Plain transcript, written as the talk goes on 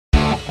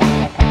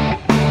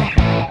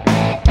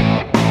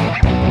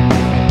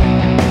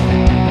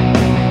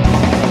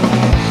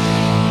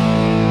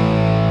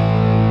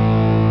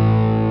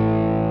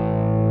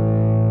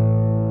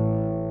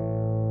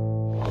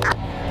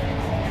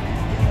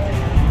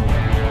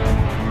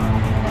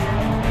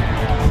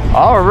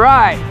All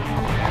right,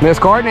 Miss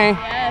Courtney.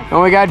 Yes. And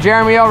we got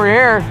Jeremy over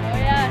here. Oh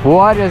yeah.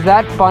 What is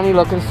that funny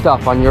looking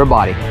stuff on your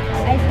body?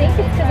 I think it's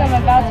because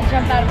I'm about to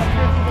jump out of a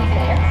perfectly good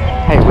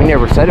airplane. Hey, we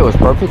never said it was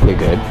perfectly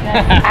good.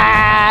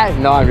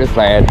 No, I'm just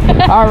playing.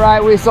 All right,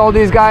 we sold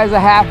these guys a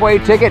halfway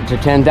ticket to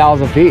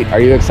 10,000 feet.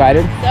 Are you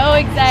excited? So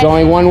excited. It's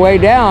only one way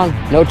down.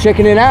 No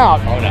chickening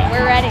out. Oh no.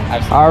 We're ready.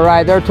 All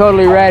right, they're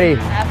totally ready.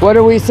 What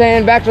are we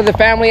saying back to the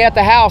family at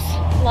the house?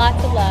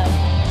 Lots of love.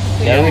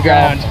 There we go.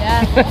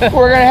 Yeah.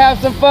 We're gonna have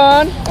some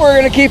fun. We're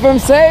gonna keep them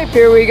safe.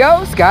 Here we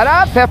go.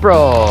 Skydive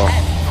Pepperell.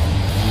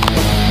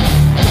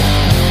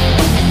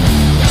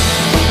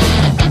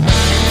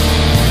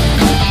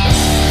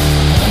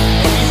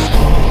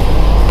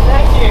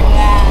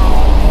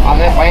 On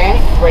this land,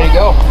 ready to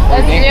go.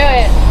 Let's do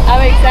it.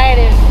 I'm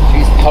excited.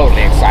 She's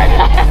totally excited.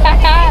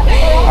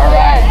 All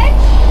right,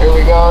 here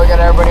we go. We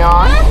got everybody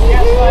on.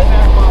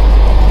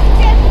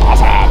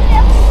 Awesome.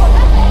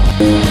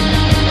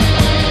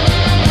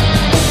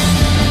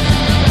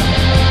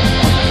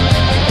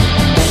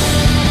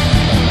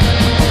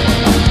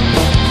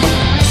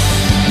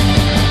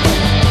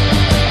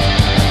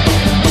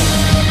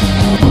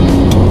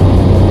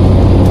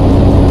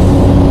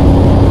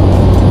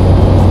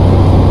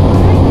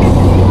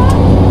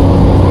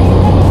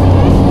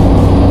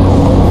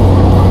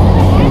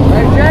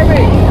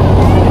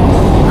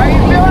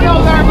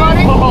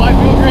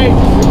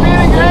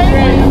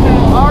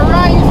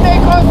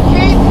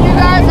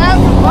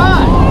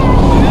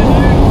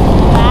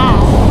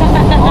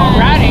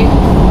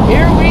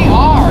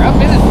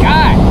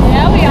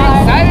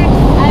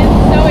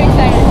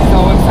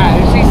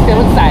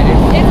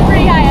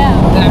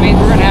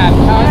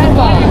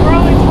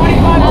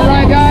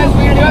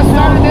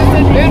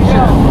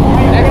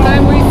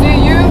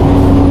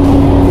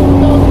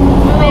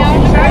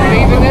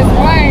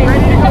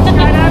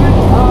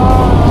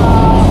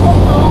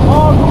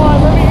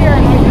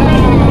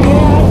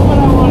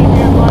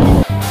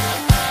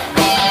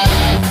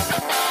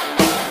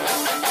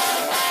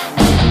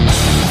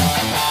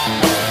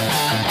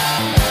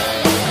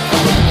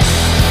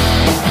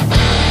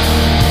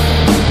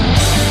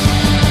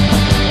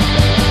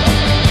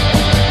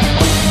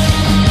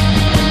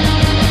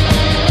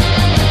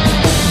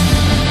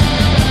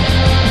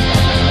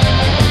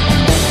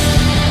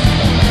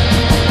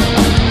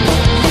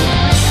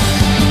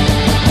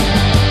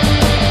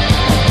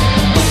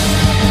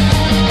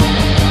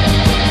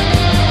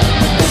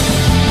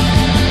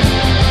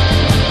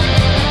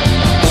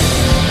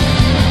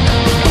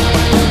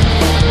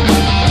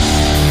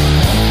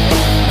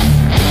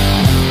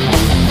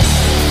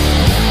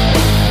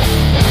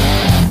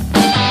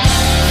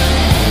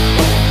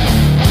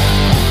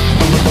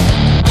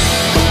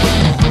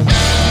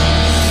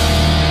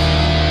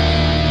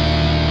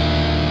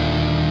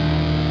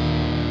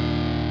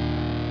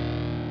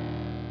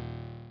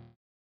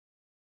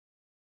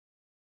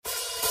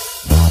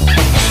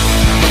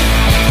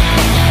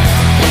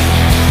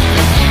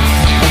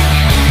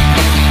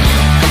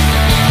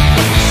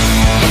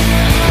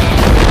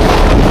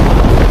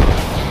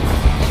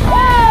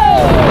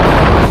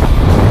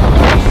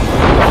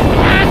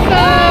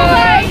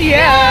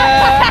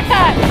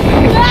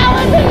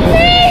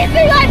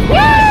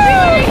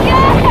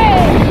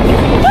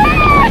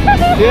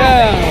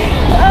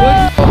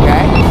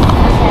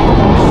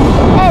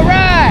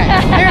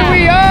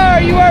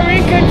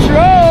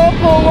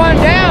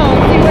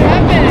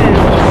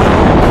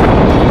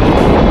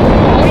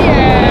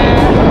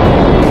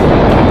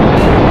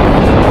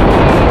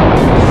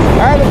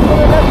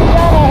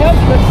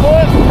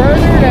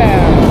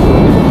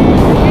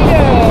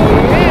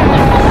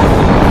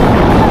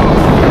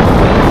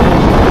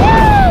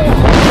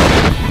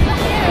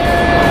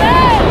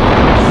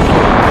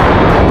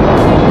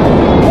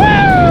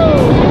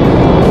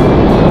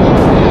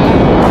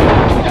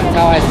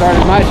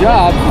 Started my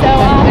job. So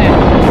awesome.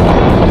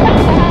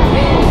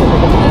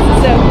 This is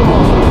so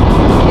cool.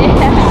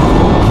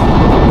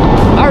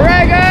 Yeah. All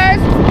right, guys,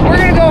 we're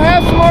gonna go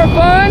have some more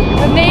fun.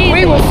 Amazing.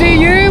 We will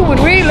see you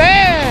when we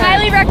land.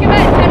 Highly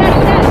recommend. 10 out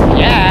of 10.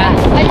 Yeah.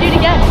 I'd do it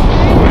again.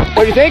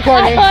 What do you think,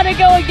 Courtney? I want to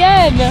go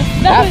again.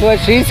 That's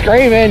what she's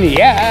screaming.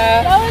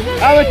 Yeah. That was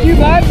amazing. How about you,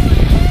 bud?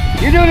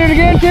 You're doing it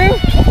again too?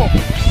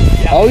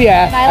 Oh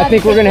yeah. I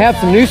think we're gonna have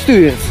some new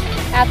students.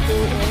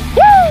 Absolutely.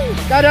 Woo!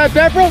 Skydive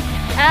Pepperell?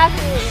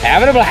 Absolutely.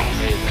 Having a blast.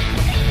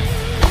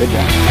 Good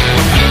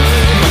job.